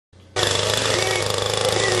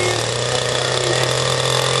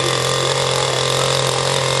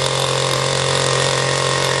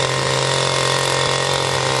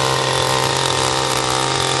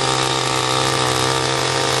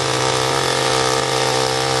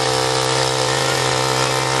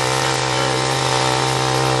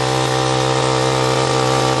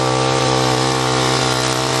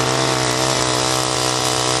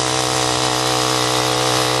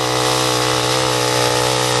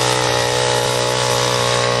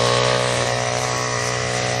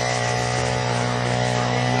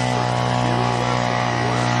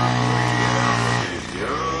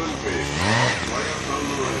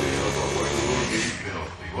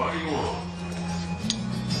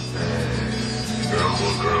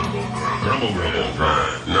Grumble, grumble,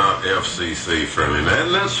 grumble. Not FCC friendly.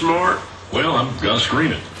 Isn't that smart? Well, I'm gonna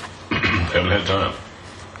screen it. Haven't had time.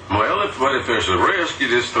 Well, if there's a risk, you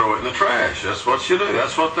just throw it in the trash. That's what you do.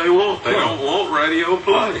 That's what they want. They don't want radio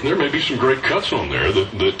play. There may be some great cuts on there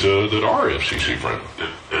that are FCC friendly.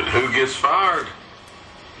 And who gets fired?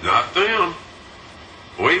 Not them.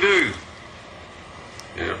 We do.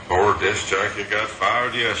 Yeah, poor disc jockey got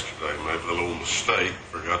fired yesterday. Made a little mistake.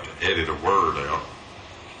 Forgot to edit a word out.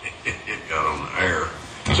 It got on the air.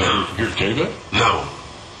 Is that your K-Bet? No.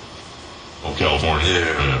 Oh, California.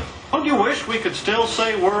 Yeah. Don't you wish we could still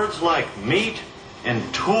say words like meat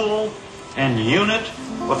and tool and unit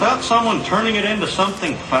without someone turning it into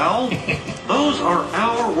something foul? Those are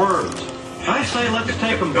our words. I say let's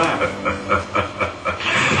take them back.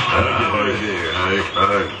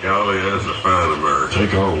 Golly, that's a fine American.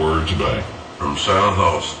 Take our words back. From South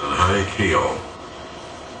Austin, Hank Hill.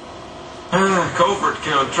 Covert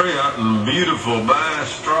Country out in beautiful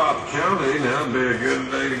Bastrop County. Now'd be a good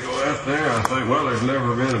day to go out there. I think, well, there's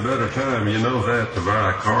never been a better time, you know that, to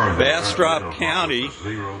buy a car. Bastrop County,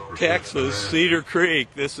 Texas, Cedar Creek.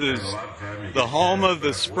 This is the home of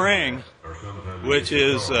the spring, which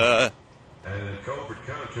is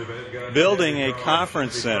building a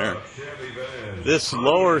conference center. This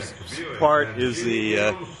lower part is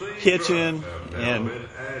the kitchen,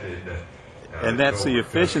 and that's the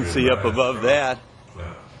efficiency up above that.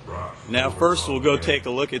 Now first we'll go take a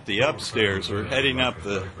look at the upstairs. We're heading up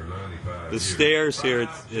the stairs here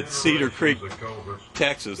at Cedar Creek,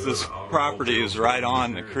 Texas. This property is right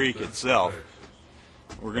on the creek itself.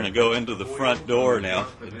 We're going to go into the front door now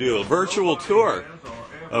and do a virtual tour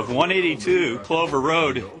of 182 Clover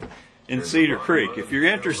Road in Cedar Creek. If you're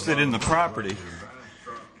interested in the property,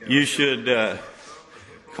 you should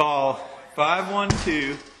call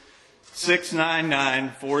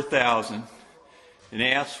 512-699-4000 and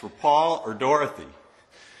ask for Paul or Dorothy.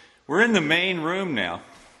 We're in the main room now.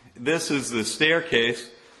 This is the staircase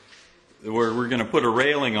where we're going to put a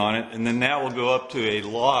railing on it, and then that will go up to a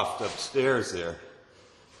loft upstairs there.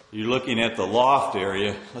 You're looking at the loft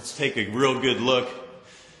area. Let's take a real good look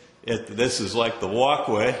at this. Is like the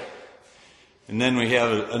walkway, and then we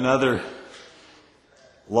have another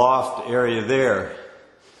loft area there.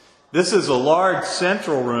 This is a large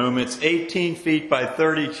central room. It's 18 feet by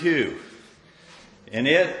 32. And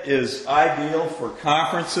it is ideal for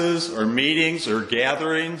conferences or meetings or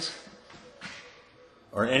gatherings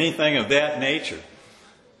or anything of that nature.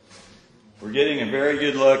 We're getting a very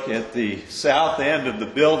good look at the south end of the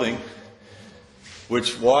building,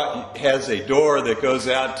 which has a door that goes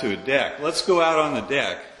out to a deck. Let's go out on the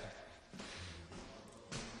deck.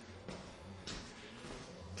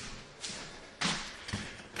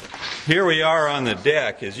 Here we are on the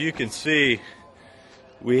deck. As you can see,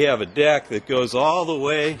 we have a deck that goes all the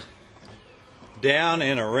way down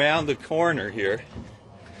and around the corner here,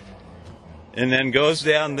 and then goes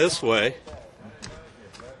down this way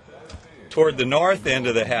toward the north end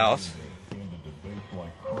of the house,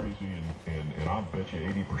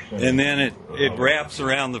 and then it wraps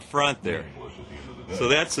around the front there. So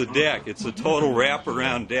that's the deck. It's a total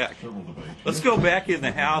wraparound deck. Let's go back in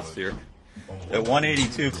the house here at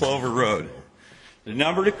 182 Clover Road. The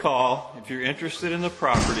number to call if you're interested in the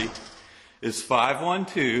property is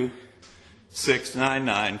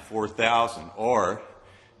 512-699-4000, or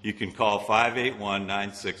you can call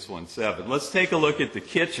 581-9617. Let's take a look at the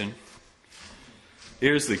kitchen.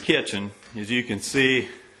 Here's the kitchen. As you can see,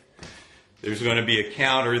 there's going to be a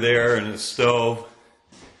counter there and a stove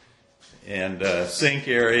and a sink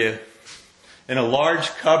area and a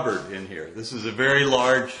large cupboard in here. This is a very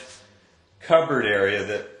large cupboard area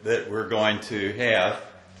that we're going to have.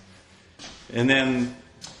 And then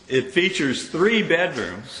it features 3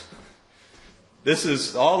 bedrooms.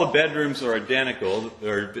 All the bedrooms are identical.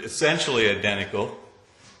 They're essentially identical.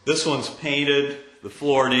 This one's painted. The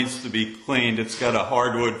floor needs to be cleaned. It's got a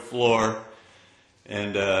hardwood floor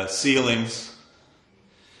and ceilings.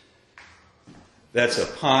 That's a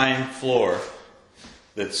pine floor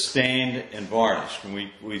that's stained and varnished. When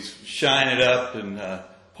we shine it up and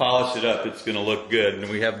polish it up, it's going to look good. And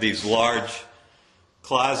we have these large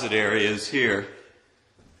closet areas here.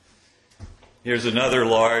 Here's another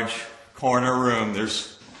large corner room.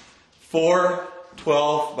 There's 4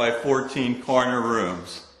 12 by 14 corner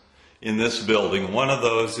rooms in this building. One of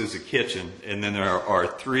those is a kitchen, and then there are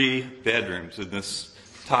 3 bedrooms in this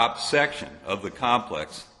top section of the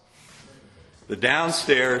complex. The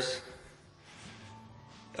downstairs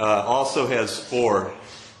also has 4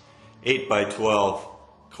 8 by 12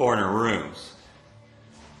 corner rooms.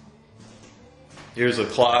 Here's a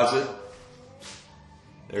closet.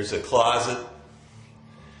 There's a closet.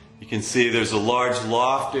 You can see there's a large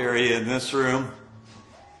loft area in this room.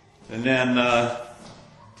 And then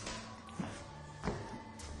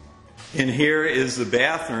in here is the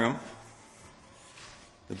bathroom.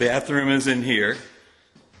 The bathroom is in here.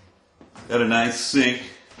 Got a nice sink,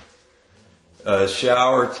 a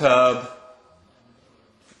shower tub,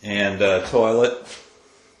 and a toilet.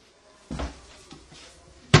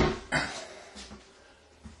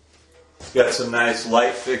 It's got some nice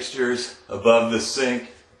light fixtures above the sink.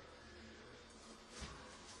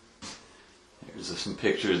 Here's some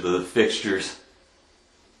pictures of the fixtures.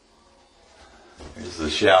 Here's the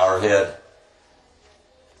shower head.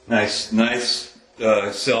 Nice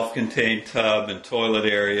self-contained tub and toilet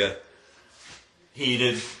area.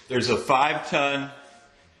 Heated. There's a 5-ton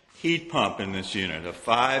heat pump in this unit. A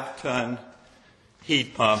 5-ton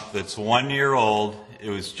heat pump that's 1 year old. It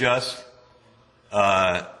was just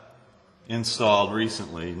installed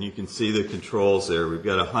recently, and you can see the controls there. We've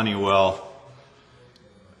got a Honeywell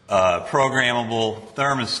programmable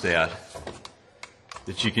thermostat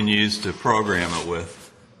that you can use to program it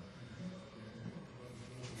with.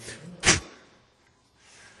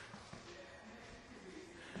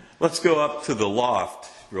 Let's go up to the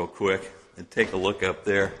loft real quick and take a look up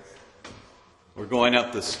there. We're going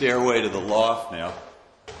up the stairway to the loft now.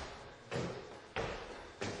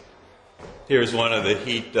 Here's one of the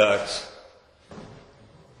heat ducts.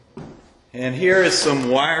 And here is some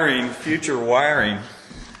wiring, future wiring.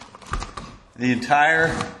 The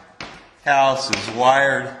entire house is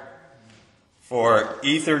wired for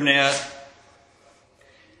Ethernet,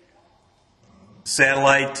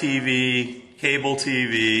 satellite TV, cable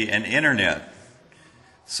TV, and internet.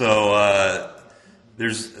 So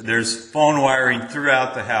there's phone wiring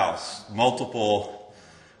throughout the house, multiple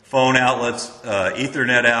phone outlets,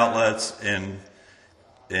 Ethernet outlets, and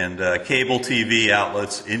cable TV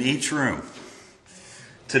outlets in each room.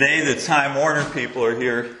 Today the Time Warner people are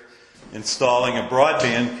here installing a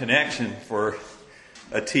broadband connection for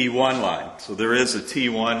a T1 line. So there is a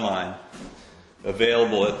T1 line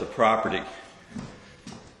available at the property.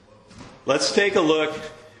 Let's take a look.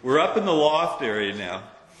 We're up in the loft area now.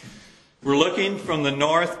 We're looking from the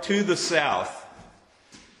north to the south.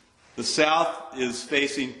 The south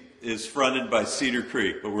is fronted by Cedar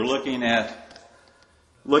Creek, but we're looking at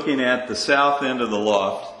the south end of the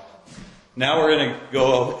loft. Now we're going to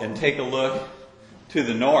go and take a look to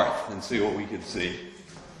the north and see what we can see.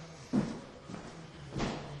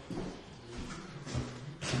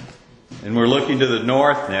 And we're looking to the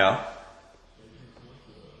north now.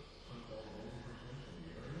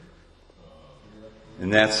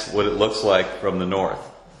 And that's what it looks like from the north.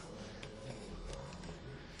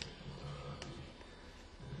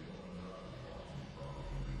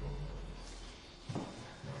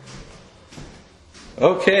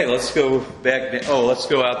 Okay, let's go back. Let's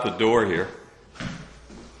go out the door here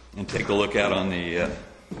and take a look out on the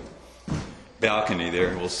balcony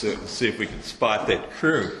there. We'll see if we can spot that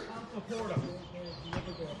crew.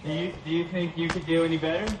 Do you think you could do any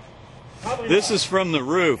better? This is from the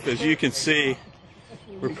roof. As you can see,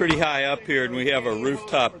 we're pretty high up here, and we have a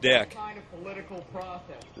rooftop deck.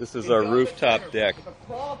 This is our rooftop deck. If a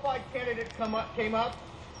qualified candidate came up,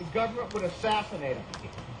 the government would assassinate him.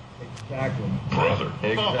 Exactly. Brother.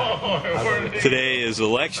 Exactly. Today is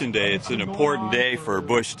election day. It's an important day for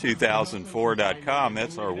Bush2004.com.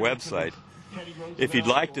 That's our website. If you'd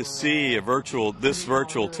like to see this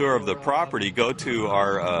virtual tour of the property, go to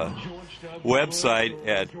our website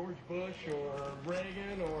at George Bush or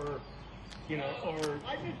Reagan or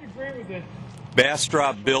I disagree with this.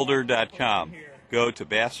 BastropBuilder.com. Go to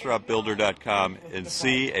BastropBuilder.com and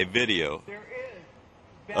see a video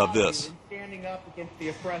of this.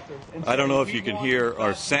 I don't know if you can hear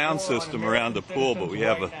our sound system around the pool, but we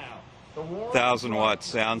have a 1,000-watt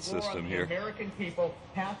sound system here. American people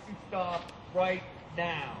have to stop right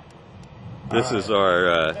now. This is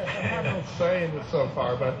our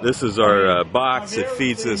this is our box that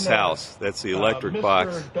feeds this house. That's the electric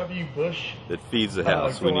box that feeds the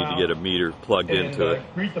house. We need to get a meter plugged into it.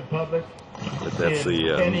 Greet the public. But that's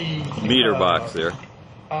the meter box there.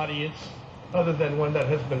 Audience, other than one that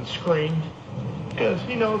has been screened, because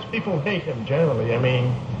he knows people hate him generally. I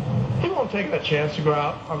mean, he won't take that chance to go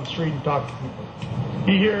out on the street and talk to people.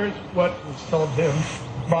 He hears what is told him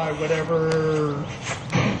by whatever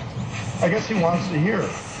I guess he wants to hear,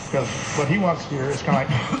 because what he wants to hear is kind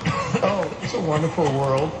of like, oh, it's a wonderful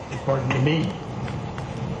world, according to me.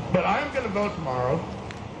 But I'm going to vote tomorrow.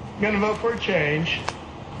 I'm going to vote for a change,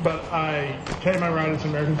 but I take my right as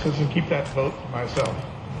an American citizen, keep that vote to myself.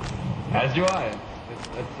 As do I.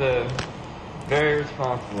 It's very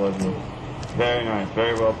responsible of you. Very nice,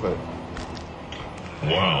 very well put.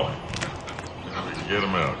 Wow. Now we can get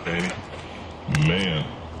him out, can't he? Man,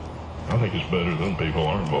 I think it's better than people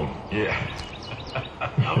aren't voting. Yeah.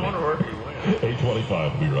 I wonder where he went.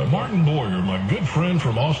 825 will be right. Martin Boyer, my good friend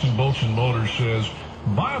from Austin Boats and Motors, says,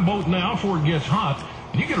 buy a boat now before it gets hot,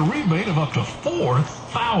 and you get a rebate of up to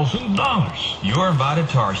 $4,000. You're invited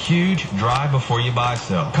to our huge drive before you buy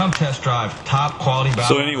sale. Come test drive top quality boats.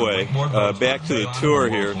 So anyway, back to the tour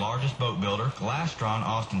here. Largest boat builder, Glastron,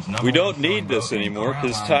 Austin's number We don't one need this boat anymore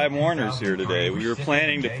because in Time Warner's here today. We were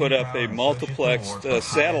planning to put up a multiplexed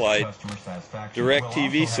satellite direct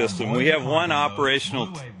TV system. We have one operational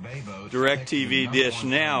direct TV dish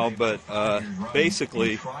now, but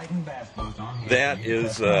basically that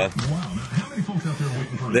is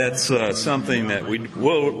that's something that we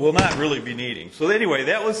will not really be needing. So anyway,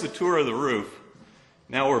 that was the tour of the roof.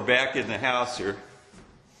 Now we're back in the house here,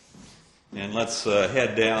 and let's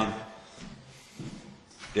head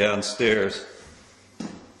downstairs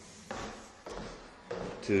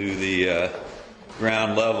to the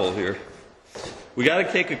ground level here. We got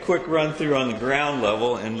to take a quick run through on the ground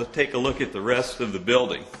level and take a look at the rest of the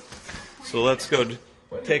building. So let's go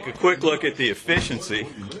take a quick look at the efficiency.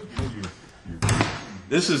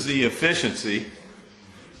 This is the efficiency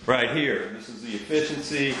right here. This is the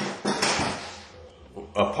efficiency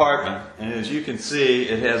apartment, and as you can see,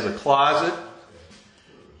 it has a closet.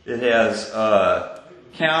 It has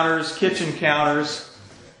counters, kitchen counters,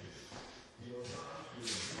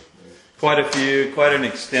 quite an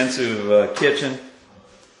extensive kitchen.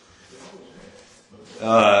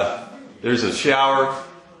 There's a shower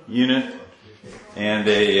unit and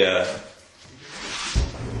a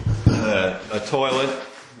toilet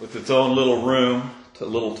with its own little room, a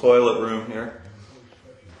little toilet room here.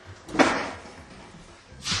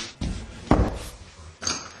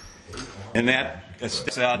 And that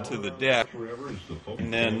sticks out to the deck.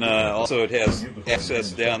 And then also it has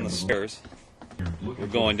access down the stairs. We're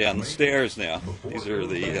going down the stairs now. These are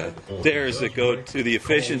the stairs that go to the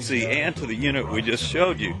efficiency and to the unit we just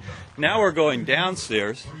showed you. Now we're going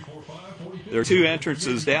downstairs. There are two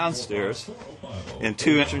entrances downstairs and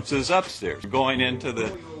two entrances upstairs. Going into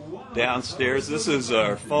the downstairs, this is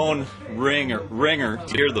our phone ringer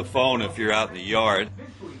to hear the phone if you're out in the yard.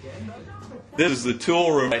 This is the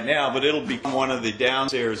tool room right now, but it'll become one of the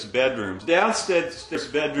downstairs bedrooms. Downstairs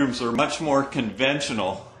bedrooms are much more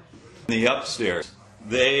conventional than the upstairs.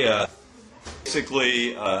 They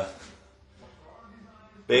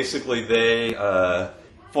basically they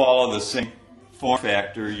follow the same form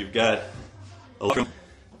factor. You've got a room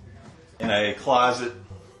and a closet.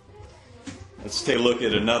 Let's take a look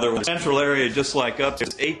at another one. Central area, just like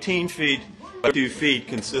upstairs, 18 feet by 2 feet,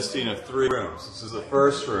 consisting of 3 rooms. This is the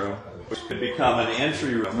first room, which could become an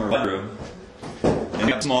entry room or bedroom. And you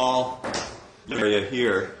have a small area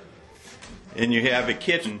here, and you have a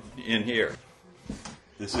kitchen in here.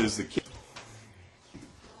 This is the kitchen.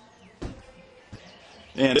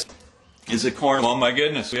 And this is a corner. Oh my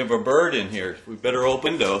goodness, we have a bird in here. We better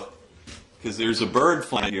open the window because there's a bird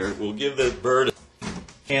flying here. We'll give the bird a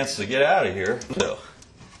chance to get out of here. So,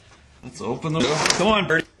 let's open the door. Come on,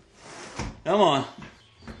 birdie. Come on.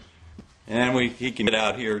 And he can get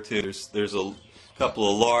out here too. There's a couple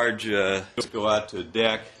of large. Let's go out to a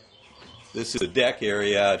deck. This is the deck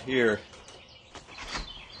area out here.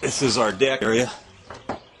 This is our deck area,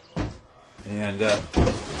 and the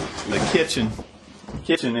kitchen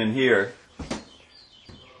in here.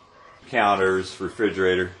 Counters,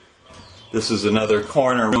 refrigerator. This is another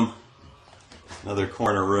corner room. Another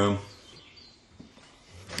corner room.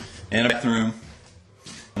 And a bathroom.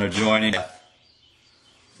 An adjoining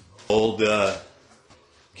old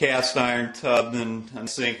cast iron tub and a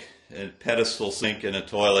sink, a pedestal sink and a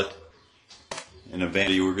toilet. And a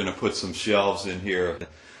vanity. We're going to put some shelves in here.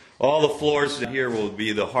 All the floors in here will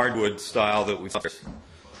be the hardwood style that we saw.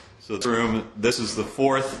 So this room, this is the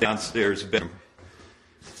 4th downstairs bedroom.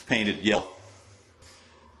 It's painted yellow.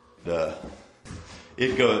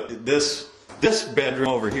 This bedroom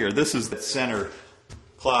over here, this is the center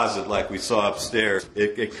closet like we saw upstairs.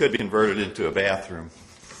 It could be converted into a bathroom.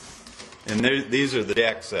 And these are the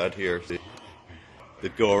decks out here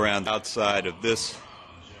that go around the outside of this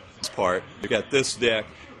part. We've got this deck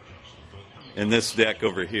and this deck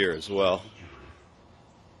over here as well.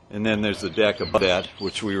 And then there's the deck above that,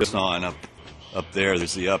 which we were on up there.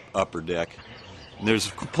 There's the upper deck. And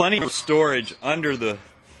there's plenty of storage under the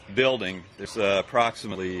building. There's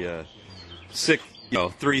approximately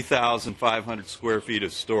 3,500 square feet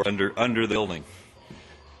of storage under the building.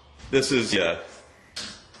 This is the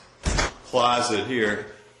closet here.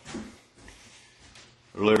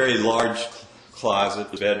 A very large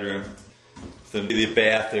closet, bedroom. the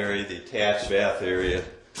bath area, the attached bath area,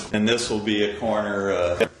 and this will be a corner.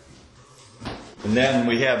 And then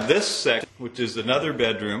we have this section, which is another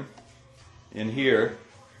bedroom in here.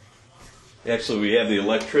 Actually, we have the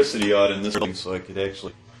electricity out in this building, so I could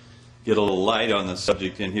actually get a little light on the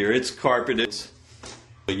subject in here. It's carpeted, it's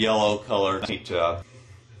a yellow color paint job,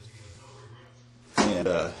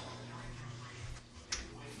 and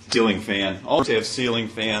ceiling fan. Also have ceiling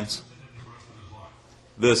fans.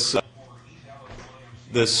 This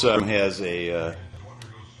room has a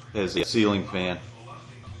ceiling fan,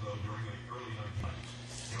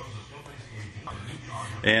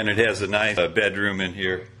 and it has a nice bedroom in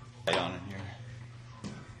here. Down in here.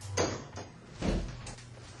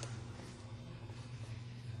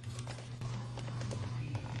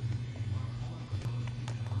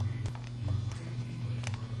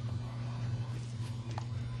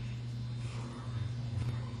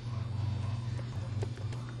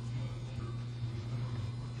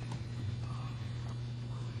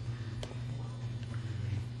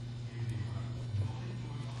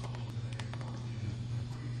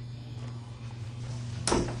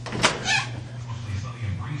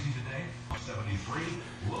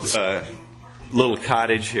 Little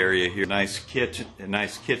cottage area here, nice kitchen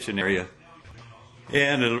area,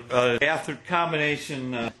 and a bathroom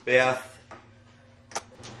combination bath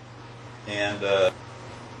and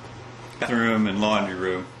bathroom and laundry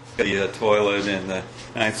room. The toilet and the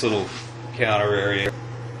nice little counter area,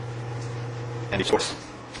 and of course.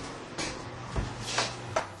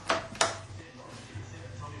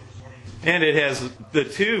 And it has the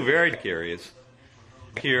two very deck areas.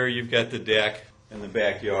 Here you've got the deck in the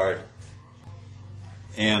backyard,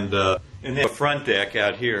 and then a front deck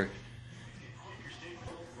out here.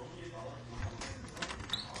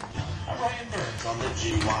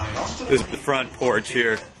 This is the front porch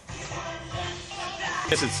here. I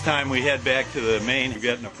guess it's time we head back to the main. We're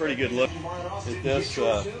getting a pretty good look at this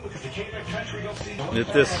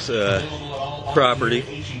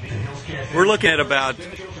property. We're looking at about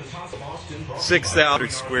 6,000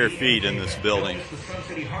 square feet in this building.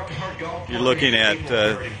 You're looking at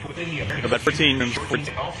about 14 rooms.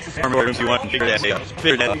 Rooms you want to figure that out.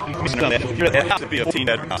 It has to be a 15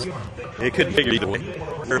 bedroom house. It could be either way.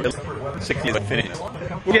 60 like finished.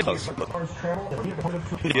 We'll get close.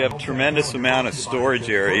 You have a tremendous amount of storage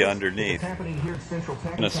area underneath.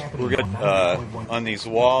 We're going on these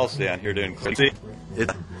walls down here to include. See,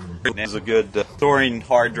 it is a good storing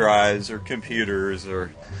hard drives or computers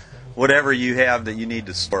or whatever you have that you need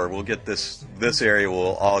to store. We'll get this area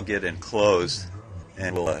will all get enclosed,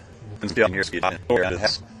 and we'll down here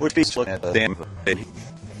which be looking at the dam.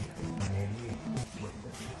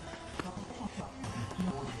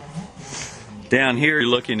 Down here you're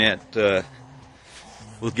looking at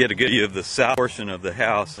we'll get a good view of the south portion of the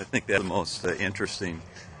house. I think that's the most interesting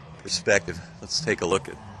perspective. Let's take a look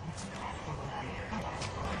at.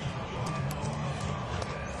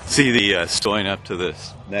 See the going up to the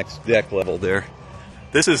next deck level there.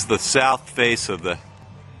 This is the south face of the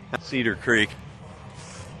Cedar Creek.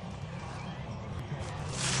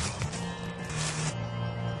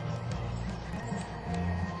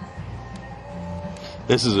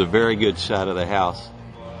 This is a very good shot of the house.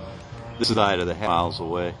 This is the side of the house miles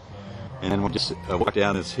away. And then we'll just walk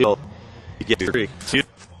down this hill to get to the creek.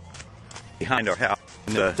 Behind our house.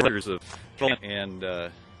 And the pillars of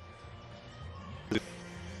and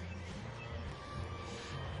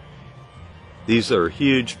these are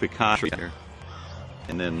huge pecan trees here.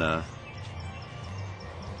 And then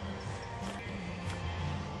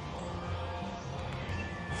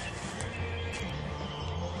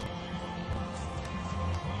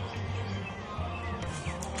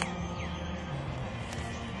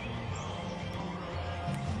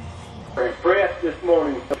very fresh this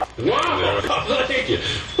morning. Wow! Thank you.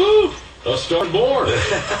 Woo! A start board.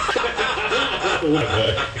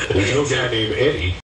 There's no guy named Eddie.